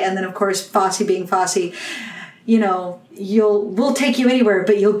orgy, and then of course Fosse being Fosse, we'll take you anywhere,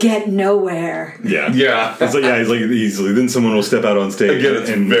 but you'll get nowhere. Yeah. It's easily. Then someone will step out on stage again. It's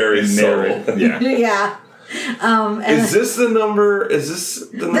very subtle. Yeah. Yeah. Is this the number?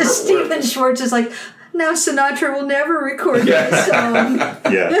 The Stephen Schwartz is like, now Sinatra will never record that song.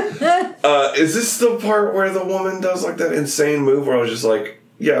 Yeah. Is this the part where the woman does that insane move where I was just like,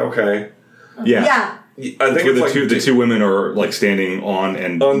 yeah, okay. Yeah. Yeah. I think it's the two women are standing on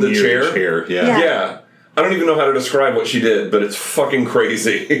the near chair. Yeah. I don't even know how to describe what she did, but it's fucking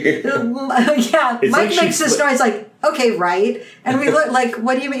crazy. Yeah. Mike makes this noise okay, right? And we look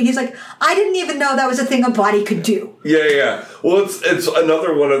what do you mean? He's like, I didn't even know that was a thing a body could do. Yeah. Well, it's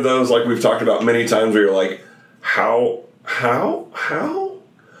another one of those we've talked about many times where you're like, how? I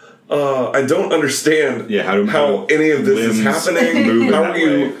don't understand how any of this is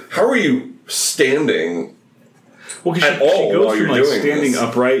happening. How are you standing? Well, because she goes from standing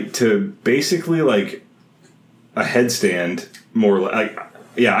upright to basically a headstand, more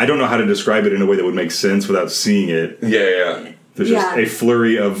I don't know how to describe it in a way that would make sense without seeing it. Yeah. There's just a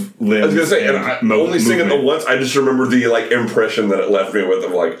flurry of limbs. I was gonna say, and I only seeing it the once. I just remember the impression that it left me with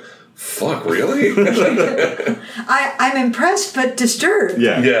of fuck, really? I'm impressed but disturbed.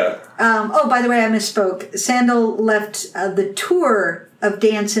 Yeah. By the way, I misspoke. Sandahl left the tour of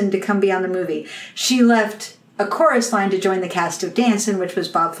Dancin' to come be on the movie. She left a chorus line to join the cast of Dancin', which was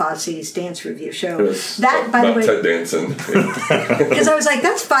Bob Fosse's dance review show. By the way, Ted Danson. Because I was like,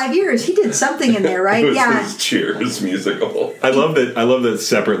 that's 5 years. He did something in there, right? It was his Cheers musical. I love that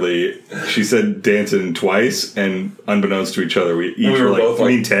separately. She said Dancin' twice, and unbeknownst to each other, we were both you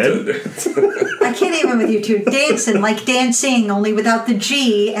mean Ted? I can't even with you two. Dancin', like dancing, only without the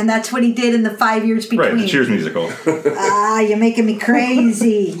G, and that's what he did in the 5 years between. Right, the Cheers musical. You're making me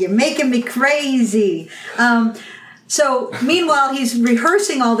crazy. You're making me crazy. So, meanwhile, he's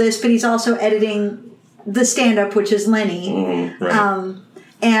rehearsing all this, but he's also editing the stand-up, which is Lenny. Mm-hmm, right.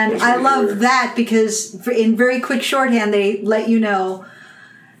 And I love that because in very quick shorthand, they let you know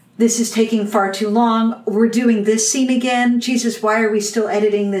this is taking far too long. We're doing this scene again. Jesus, why are we still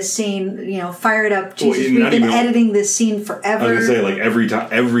editing this scene? Fire it up. Jesus, we've been editing this scene forever. I was going to say, like,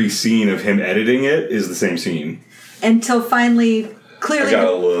 every scene of him editing it is the same scene. Until finally, clearly... I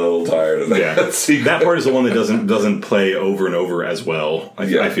got a little tired of that. Yeah. That part is the one that doesn't play over and over as well,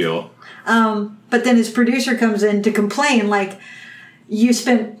 I feel. But then his producer comes in to complain, like, you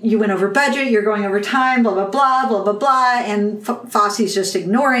went over budget, you're going over time, blah, blah, blah, blah, blah, blah, and Fosse's just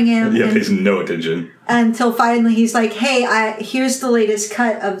ignoring him. Yeah, pays no attention. Until finally he's like, hey, here's the latest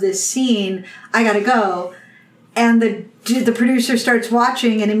cut of this scene, I gotta go. And the producer starts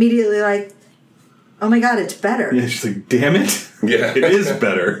watching and immediately like, oh my God, it's better. Yeah, she's like, damn it. Yeah. It is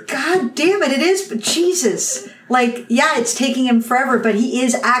better. God damn it is, but Jesus. Like, yeah, it's taking him forever, but he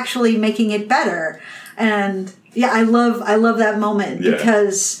is actually making it better. And... yeah, I love that moment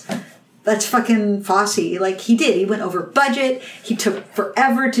because that's fucking Fosse. Like, he went over budget. He took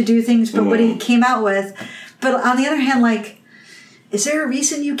forever to do things, but what he came out with. But on the other hand, like, is there a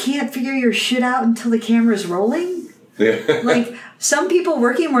reason you can't figure your shit out until the camera's rolling? Yeah. Like, some people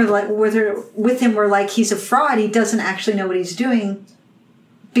working with him were like, he's a fraud. He doesn't actually know what he's doing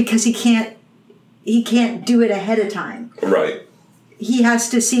because he can't do it ahead of time. Right. He has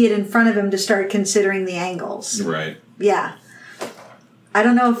to see it in front of him to start considering the angles. Right. Yeah. I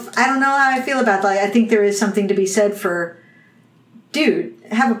don't know how I feel about that. I think there is something to be said for, dude,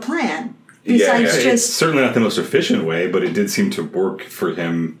 have a plan. Besides just... it's certainly not the most efficient way, but it did seem to work for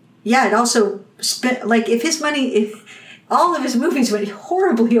him. Yeah, it also like if all of his movies went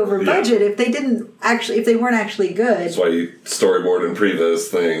horribly over budget, if they weren't actually good. That's why you storyboard and previs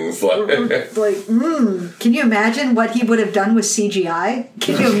things. Can you imagine what he would have done with CGI?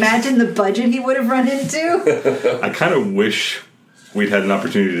 Can you imagine the budget he would have run into? I kind of wish we'd had an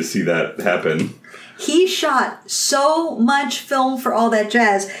opportunity to see that happen. He shot so much film for all that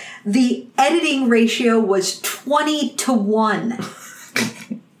jazz. The editing ratio was 20-1.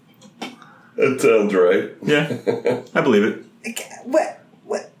 That sounds right. Yeah, I believe it.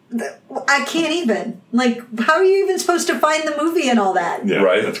 I can't even. Like, how are you even supposed to find the movie and all that? Yeah,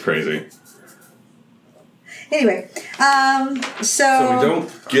 right. That's crazy. Anyway, so we don't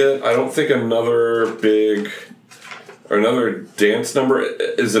get, I don't think another dance number.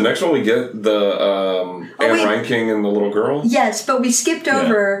 Is the next one we get the Anne Reinking and the little girl? Yes, but we skipped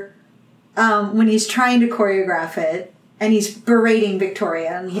over when he's trying to choreograph it. And he's berating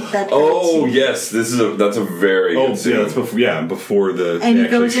Victoria. And yes, that's a very good scene. Yeah, that's before the and he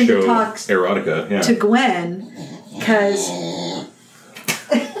goes in to talk erotica to Gwen because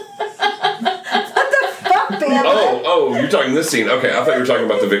what the fuck, man? Oh, you're talking this scene. Okay, I thought you were talking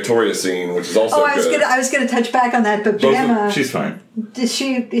about the Victoria scene, which is also good. I was gonna touch back on that, but Bama, she's fine. Is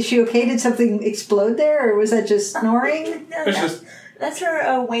she okay? Did something explode there, or was that just snoring? That's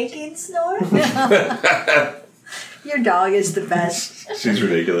her waking snore. Your dog is the best. She's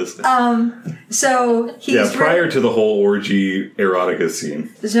ridiculous. So he's prior to the whole orgy erotica scene.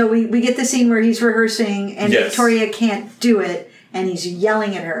 So we get the scene where he's rehearsing and Victoria can't do it, and he's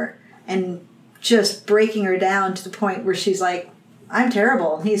yelling at her and just breaking her down to the point where she's like, "I'm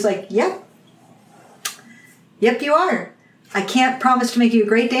terrible." And he's like, "Yep, you are. I can't promise to make you a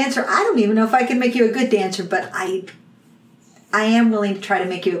great dancer. I don't even know if I can make you a good dancer, but I am willing to try to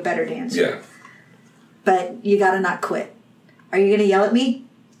make you a better dancer." Yeah. But you gotta not quit. Are you gonna yell at me?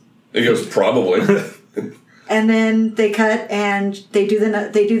 He goes, probably. And then they cut and they do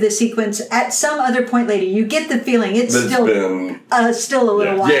the sequence at some other point later. You get the feeling it's still a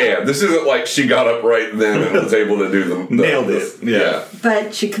little while. Yeah, this isn't like she got up right then and was able to do the nailed it. Yeah.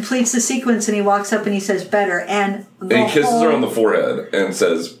 But she completes the sequence and he walks up and he says better and he kisses her on the forehead and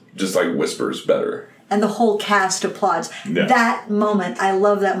says, just like whispers, better. And the whole cast applauds. Yeah. That moment, I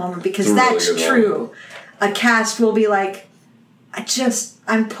love that moment because that's really true. Moment. A cast will be like,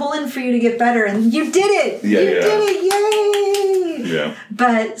 I'm pulling for you to get better, and you did it! You did it! Yay! Yeah.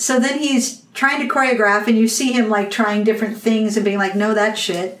 But, so then he's trying to choreograph, and you see him, like, trying different things and being like, no, that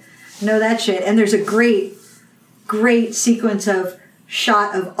shit. And there's a great, great sequence of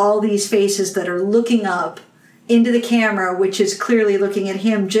shot of all these faces that are looking up into the camera, which is clearly looking at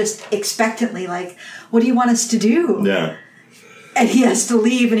him just expectantly, like, what do you want us to do? Yeah. And he has to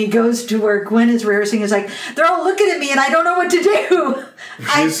leave, and he goes to where Gwen is rehearsing. He's like, they're all looking at me, and I don't know what to do.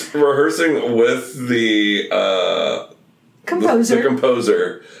 He's rehearsing with the composer. The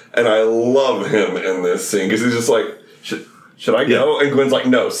composer, and I love him in this scene because he's just like, should I go? And Gwen's like,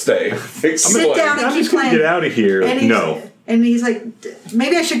 no, stay. Sit down and keep playing. Get out of here. And no. And he's like,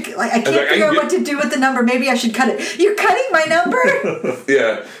 maybe I should, like, I can't figure out what to do with the number. Maybe I should cut it. You're cutting my number?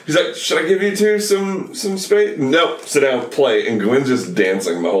 Yeah. He's like, should I give you two some space? Nope. Sit down, play. And Gwen's just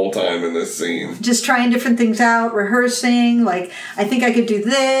dancing the whole time in this scene. Just trying different things out, rehearsing. Like, I think I could do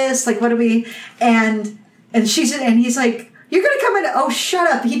this. Like, what do we, and he's like, you're going to come in, oh, shut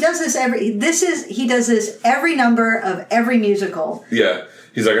up. He does this he does this every number of every musical. Yeah.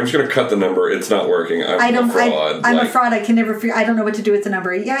 He's like, I'm just going to cut the number. It's not working. I'm a fraud. I'm a fraud. I can never figure. I don't know what to do with the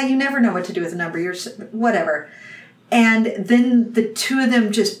number. Yeah, you never know what to do with the number. You're whatever. And then the two of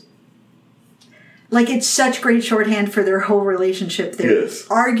them just, like, it's such great shorthand for their whole relationship. They're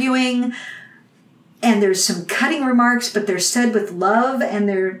arguing, and there's some cutting remarks, but they're said with love, and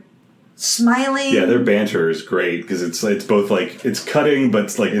they're smiling. Yeah, their banter is great because it's both like it's cutting, but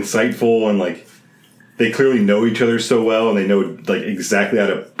it's like insightful and like. They clearly know each other so well, and they know like exactly how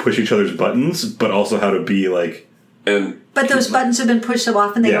to push each other's buttons, but also how to be like. But those buttons have been pushed so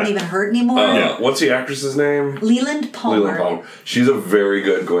often they don't even hurt anymore. What's the actress's name? Leland Palmer. She's a very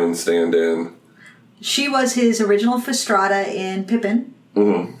good Gwen stand-in. She was his original Fastrada in Pippin,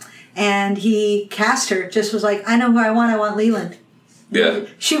 and he cast her. Just was like, I know who I want. I want Leland. Yeah.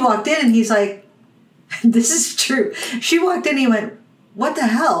 She walked in, and he's like, "This is true." She walked in, and he went, "What the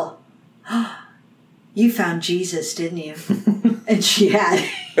hell?" You found Jesus, didn't you? And she had.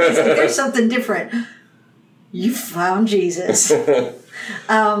 He's like, there's something different. You found Jesus.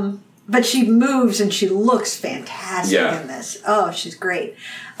 But she moves and she looks fantastic in this. Oh, she's great.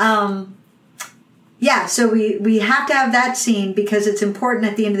 So we have to have that scene because it's important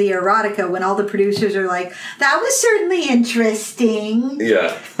at the end of the erotica when all the producers are like, that was certainly interesting.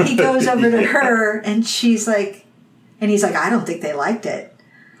 Yeah. He goes over to her and she's like, and he's like, I don't think they liked it.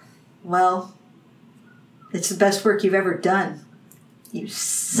 Well... It's the best work you've ever done. You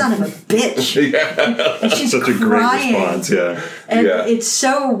son of a bitch. Yeah. And she's such a crying. great response, yeah. And it's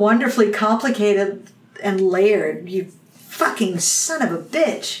so wonderfully complicated and layered. You fucking son of a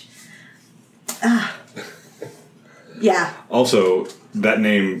bitch. Yeah. Also, that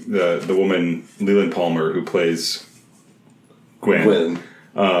name, the woman, Leland Palmer, who plays Gwen.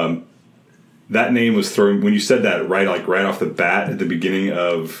 That name was thrown, when you said that right off the bat at the beginning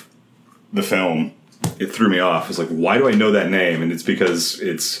of the film, it threw me off. It's like, why do I know that name? And it's because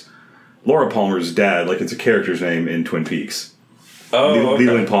it's Laura Palmer's dad. Like, it's a character's name in Twin Peaks. Oh, okay.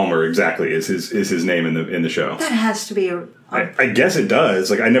 Leland Palmer, exactly, is his name in the show. That has to be I guess it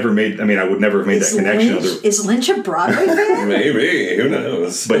does. Like, I would never have made that connection. Is Lynch a Broadway fan? Maybe. Who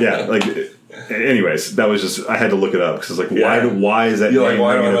knows? But yeah, like, anyways, that was just, I had to look it up because I was like, why is that name? Like,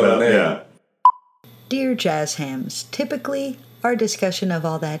 why do I know that name? Yeah. Dear Jazz Hams, typically our discussion of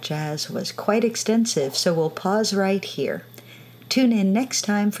all that jazz was quite extensive, so we'll pause right here. Tune in next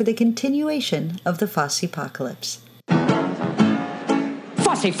time for the continuation of the Fossepocalypse.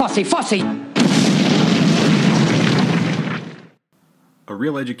 Fosse! A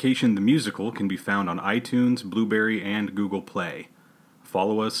Real Education the Musical can be found on iTunes, Blueberry, and Google Play.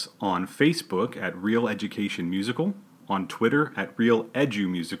 Follow us on Facebook at Real Education Musical, on Twitter at Real Edu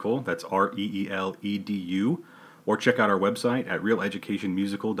Musical, that's REELEDU, or check out our website at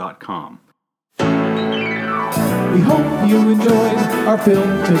realeducationmusical.com. We hope you enjoyed our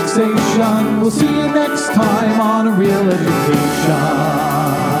film fixation. We'll see you next time on A Real Education,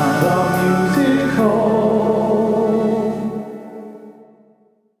 the musical.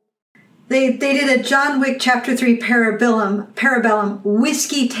 They did a John Wick Chapter 3 Parabellum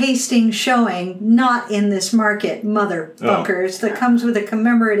whiskey tasting showing, not in this market, mother bunkers, that comes with a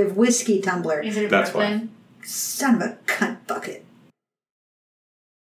commemorative whiskey tumbler. Is it a That's Brooklyn? fine. Son of a cunt bucket.